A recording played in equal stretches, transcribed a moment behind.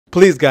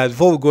Please, guys,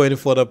 before we go any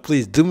further,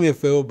 please do me a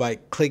favor by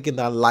clicking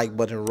that like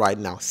button right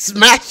now.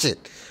 Smash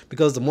it!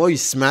 Because the more you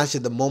smash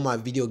it, the more my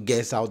video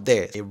gets out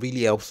there. It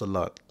really helps a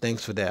lot.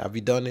 Thanks for that. Have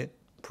you done it?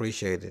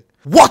 Appreciate it.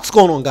 What's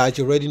going on, guys?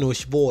 You already know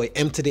it's your boy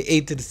M to the A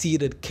to the C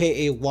to the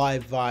KAY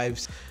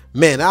vibes.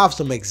 Man, I have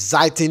some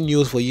exciting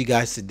news for you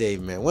guys today,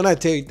 man. When I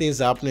tell you things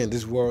are happening in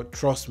this world,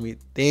 trust me,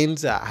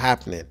 things are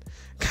happening.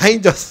 Can you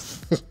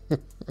just...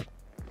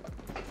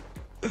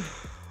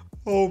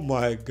 Oh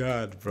my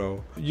god,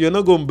 bro. You're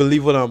not gonna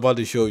believe what I'm about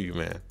to show you,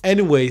 man.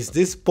 Anyways,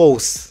 this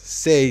post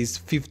says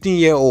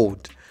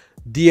 15-year-old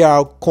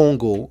DR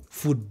Congo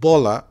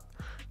footballer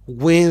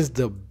wins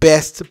the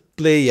best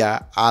player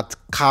at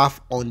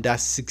CAF Under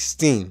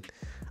 16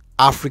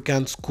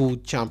 African School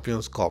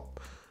Champions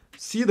Cup.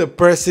 See the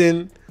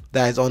person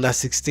that is under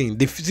 16.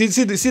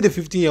 See the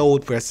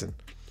 15-year-old person.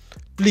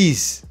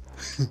 Please,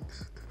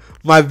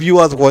 my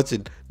viewers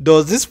watching,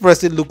 does this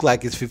person look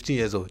like he's 15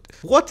 years old?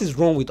 What is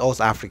wrong with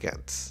us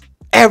Africans?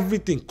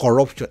 Everything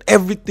corruption,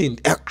 everything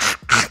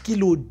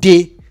kilo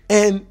day.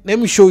 And let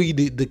me show you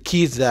the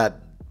kids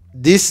that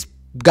this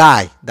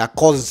guy that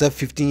calls himself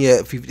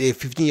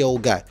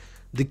 15-year-old guy,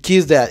 the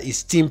kids that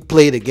his team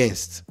played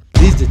against.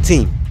 This is the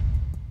team.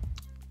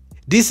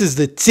 This is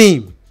the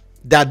team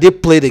that they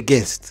played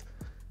against.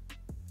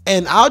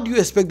 And how do you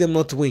expect them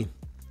not to win?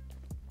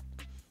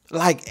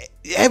 Like,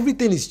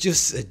 everything is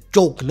just a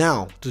joke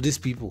now to these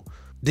people.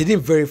 They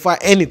didn't verify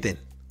anything.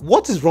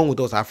 What is wrong with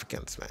those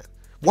Africans, man?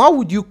 Why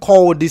would you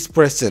call this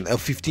person a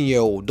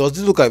 15-year-old? Does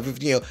this look like a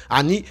 15-year-old?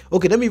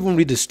 Okay, let me even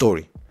read the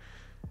story.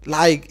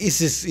 Like,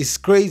 it's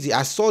crazy.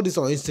 I saw this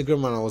on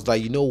Instagram and I was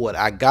like, you know what?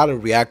 I gotta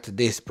react to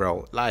this,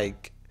 bro.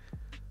 Like,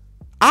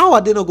 how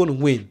are they not gonna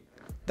win?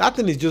 That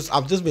thing is just,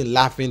 I've just been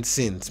laughing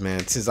since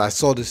I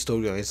saw this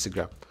story on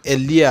Instagram.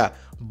 Elia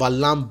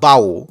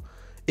Balambao,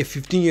 a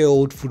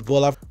 15-year-old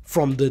footballer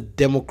from the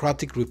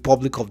Democratic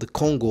Republic of the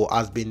Congo,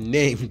 has been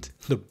named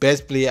the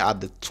best player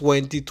at the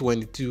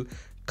 2022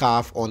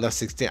 CAF Under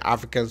 16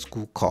 African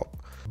School Cup.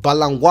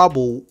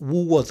 Balangwabo,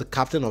 who was the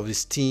captain of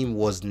his team,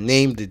 was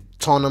named the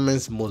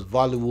tournament's most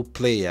valuable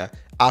player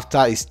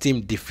after his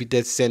team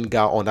defeated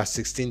Senegal Under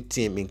 16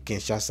 team in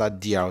Kinshasa,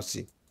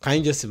 DRC. Can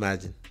you just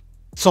imagine?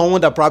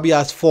 Someone that probably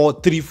has 4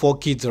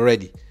 kids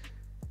already.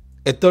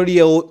 A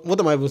 30-year-old, what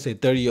am I even saying?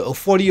 30-year-old, a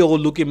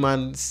 40-year-old looking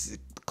man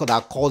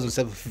that calls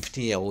himself a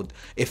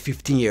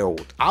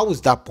 15-year-old. How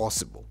is that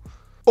possible?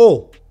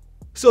 Oh,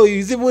 so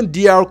it's even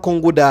DR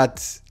Congo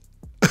that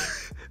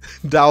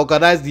that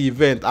organized the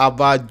event.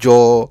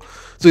 Abajo.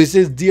 So it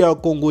says DR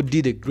Congo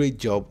did a great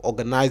job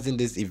organizing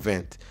this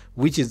event,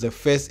 which is the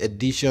first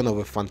edition of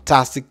a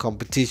fantastic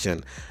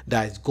competition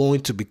that is going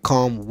to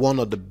become one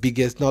of the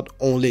biggest not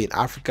only in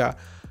Africa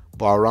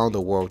but around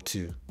the world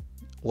too.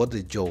 What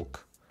a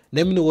joke.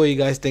 Let me know what you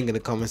guys think in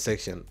the comment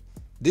section.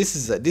 This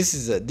is a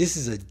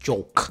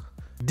joke.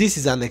 This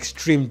is an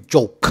extreme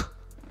joke.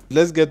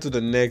 Let's get to the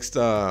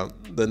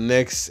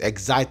next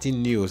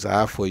exciting news I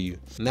have for you.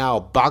 Now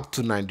back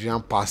to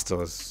Nigerian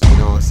pastors. You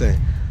know what I'm saying?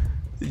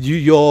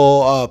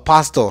 Your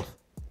Pastor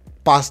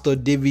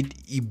David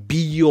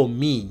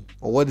Ibiyomi,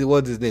 or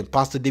what is his name?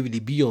 Pastor David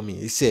Ibiyomi.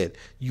 He said,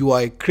 "You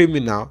are a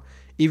criminal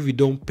if you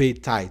don't pay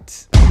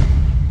tithes."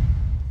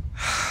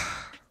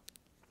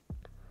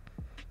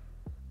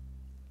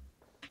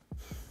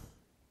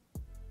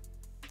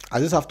 I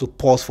just have to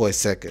pause for a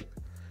second.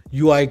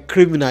 You are a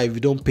criminal if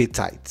you don't pay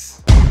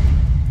tithes.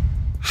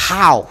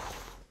 How?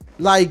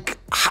 Like,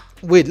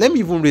 wait, let me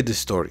even read the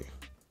story.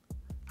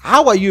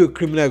 How are you a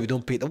criminal if you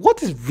don't pay?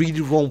 What is really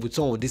wrong with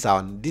some of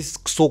these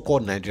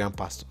so-called Nigerian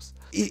pastors?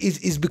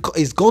 It's because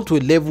it's gone to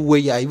a level where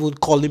you are even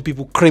calling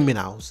people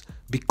criminals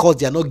because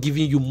they are not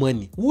giving you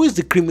money. Who is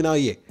the criminal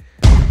here?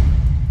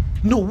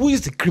 No, who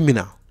is the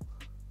criminal?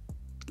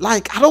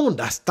 Like, I don't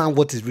understand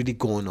what is really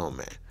going on,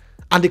 man.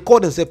 And they call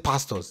themselves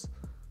pastors.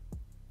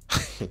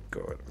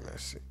 God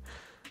mercy.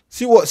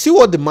 See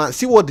what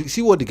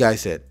the guy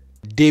said.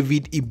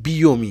 David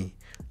Ibiyomi,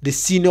 the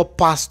senior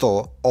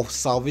pastor of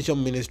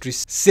Salvation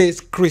Ministries, says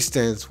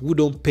Christians who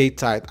don't pay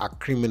tithe are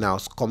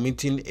criminals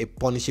committing a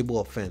punishable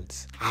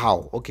offense.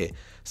 How? Okay.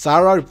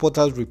 Sahara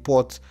Reporters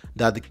report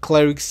that the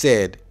cleric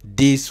said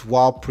this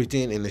while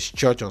preaching in his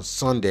church on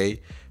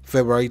Sunday,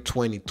 February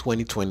 20,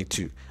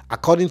 2022.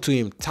 According to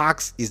him,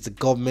 tax is the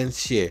government's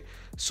share.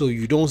 So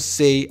you don't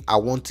say, I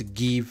want to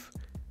give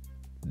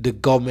the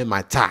government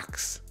my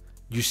tax.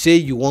 You say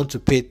you want to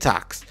pay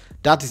tax.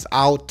 That is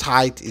how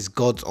tithe is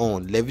God's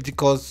own.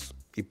 Leviticus,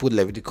 he put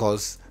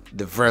Leviticus,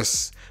 the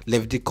verse,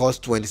 Leviticus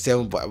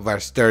 27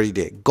 verse 30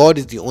 there. God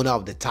is the owner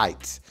of the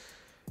tithes.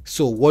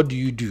 So what do?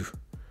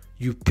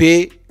 You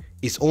pay.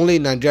 It's only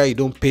in Nigeria you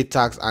don't pay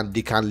tax and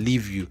they can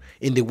leave you.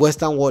 In the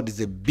Western world, it's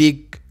a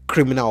big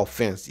criminal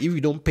offense. If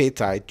you don't pay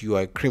tithe, you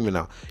are a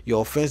criminal.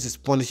 Your offense is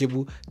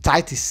punishable.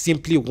 Tithe is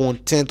simply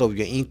 1/10 of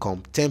your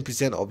income.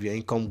 10% of your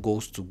income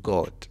goes to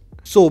God.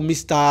 So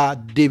Mr.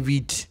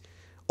 David,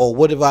 or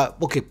whatever,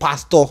 okay,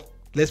 pastor,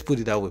 let's put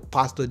it that way,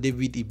 Pastor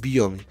David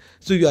Ibiyomi.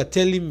 So you are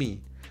telling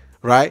me,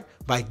 right,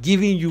 by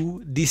giving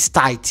you this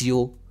tithe,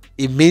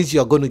 it means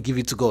you're going to give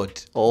it to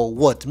God, or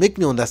what? Make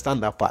me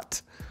understand that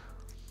part.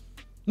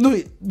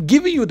 No,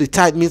 giving you the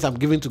tithe means I'm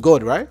giving to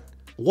God, right?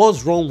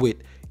 What's wrong with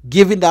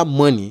giving that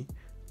money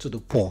to the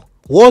poor?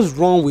 What's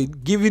wrong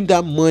with giving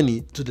that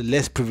money to the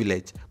less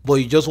privileged? But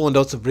you just want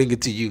us to bring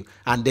it to you,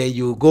 and then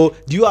you go.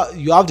 You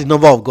have the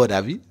number of God,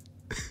 have you?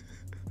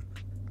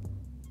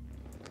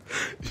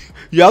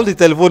 You have the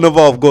telephone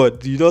number of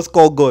God. You just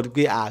call God.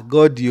 Okay,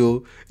 God,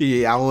 you,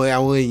 they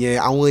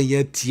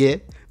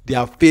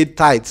have paid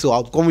tithe, so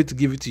I'm coming to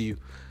give it to you.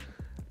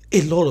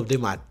 A lot of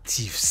them are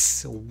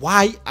thieves.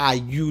 Why are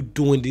you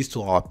doing this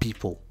to our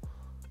people?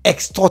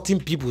 Extorting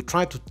people,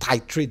 trying to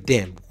titrate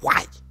them.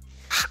 Why?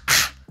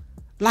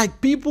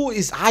 Like, people,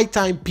 it's high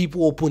time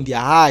people open their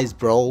eyes,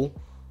 bro.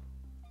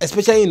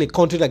 Especially in a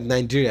country like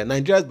Nigeria.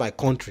 Nigeria is my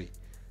country,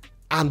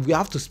 and we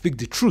have to speak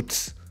the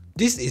truth.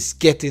 This is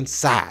getting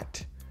sad.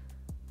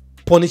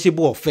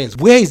 Punishable offense.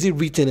 Where is it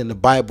written in the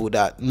Bible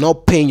that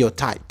not paying your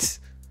tithe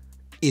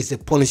is a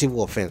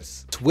punishable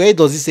offense? Where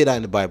does it say that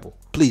in the Bible?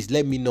 Please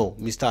let me know,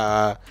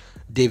 Mr.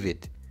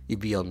 David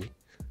Ibiomi.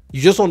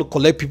 You just want to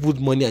collect people's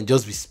money and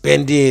just be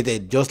spending it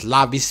and just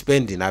lavish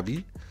spending,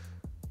 Abi?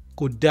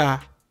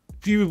 Koda.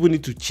 Few people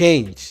need to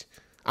change.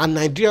 And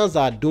Nigerians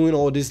are doing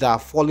all this, that are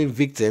falling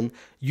victim.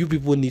 You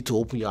people need to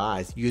open your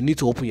eyes. You need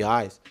to open your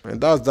eyes. And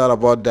that's that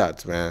about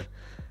that, man.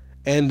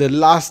 And the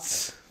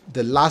last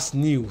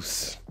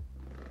news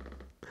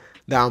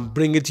that I'm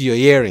bringing to your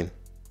hearing.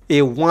 A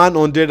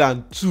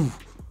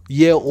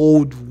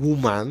 102-year-old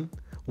woman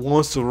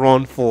wants to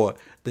run for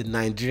the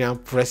Nigerian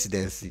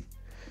presidency.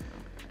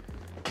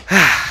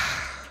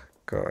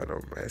 God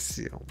of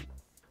mercy.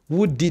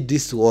 Who did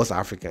this to us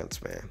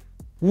Africans, man?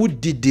 Who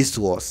did this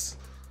to us?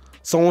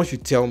 Someone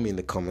should tell me in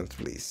the comments,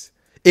 please.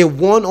 A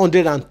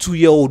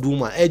 102-year-old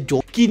woman. The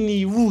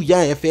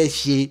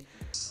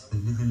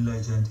living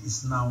legend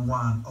is now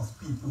one of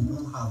people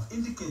who have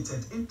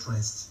indicated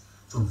interest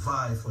to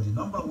vie for the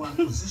 #1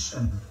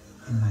 position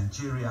in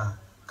Nigeria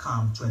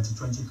come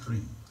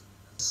 2023.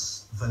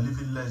 The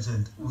living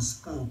legend, who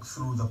spoke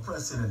through the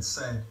president,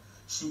 said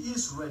she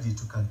is ready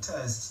to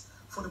contest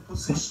for the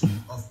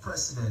position of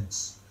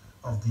president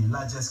of the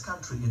largest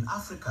country in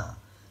Africa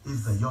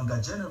if the younger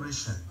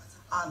generation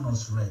are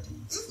not ready.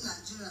 If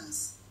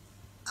Nigerians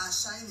are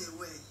shying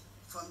away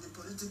from the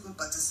political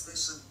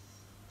participation,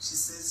 she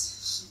says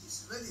she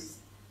is ready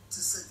to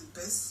set the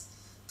pace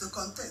to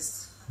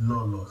contest.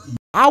 Lolo.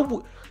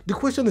 The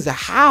question is,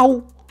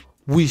 how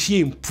will she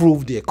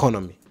improve the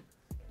economy?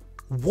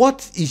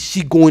 What is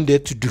she going there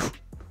to do?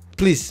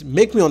 Please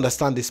make me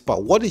understand this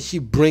part. What is she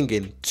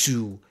bringing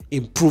to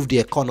improve the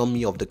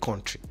economy of the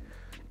country?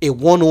 A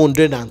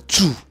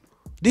 102.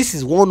 This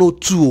is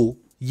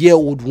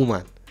 102-year-old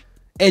woman.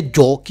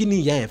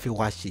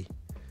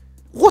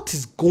 What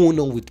is going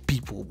on with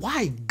people?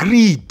 Why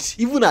greed,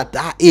 even at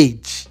that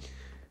age?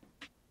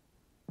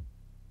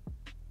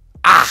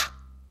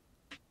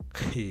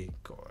 Hey,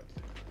 God.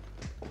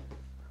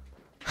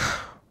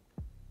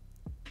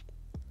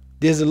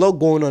 There's a lot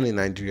going on in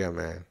Nigeria,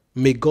 man.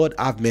 May God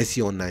have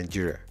mercy on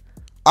Nigeria.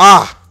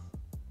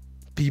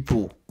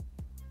 People.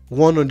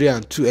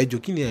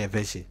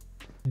 102.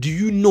 Do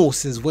you know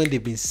since when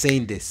they've been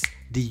saying this?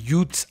 The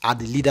youths are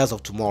the leaders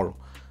of tomorrow.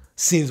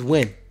 Since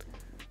when?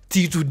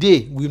 Till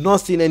today, we've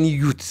not seen any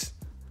youths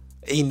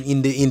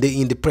in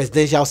the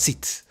presidential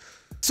seat.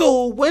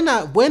 So when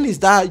is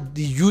that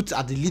the youths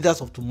are the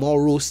leaders of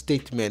tomorrow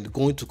statement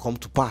going to come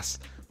to pass?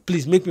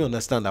 Please make me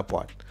understand that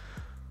part.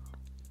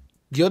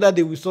 The other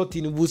day we saw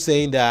Tinubu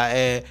saying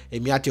that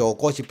Emiati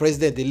Okochi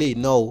president delay.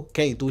 No,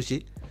 Ken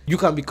Itoshi. You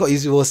can,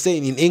 because he was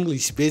saying in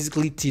English,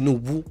 basically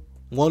Tinubu,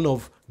 one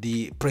of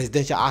the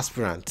presidential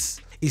aspirants,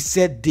 he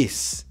said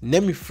this: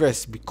 let me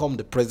first become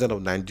the president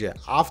of Nigeria.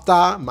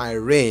 After my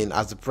reign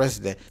as the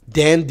president,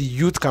 then the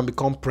youth can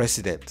become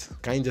president.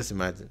 Can you just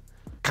imagine?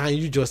 Can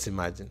you just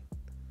imagine?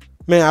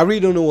 Man, I really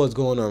don't know what's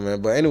going on,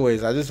 man. But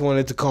anyways, I just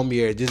wanted to come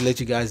here, just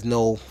let you guys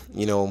know,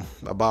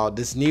 about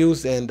this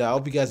news. And I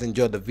hope you guys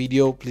enjoyed the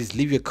video. Please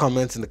leave your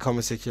comments in the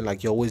comment section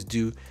like you always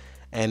do.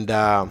 And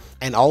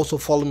also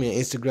follow me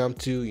on Instagram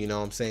too.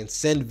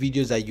 Send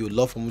videos that you would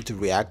love for me to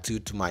react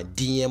to my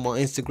DM on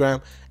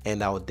Instagram,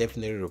 and I will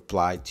definitely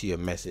reply to your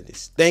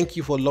messages. Thank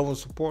you for love and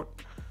support,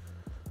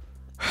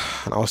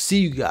 and I'll see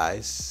you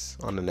guys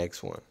on the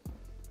next one.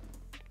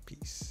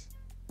 Peace.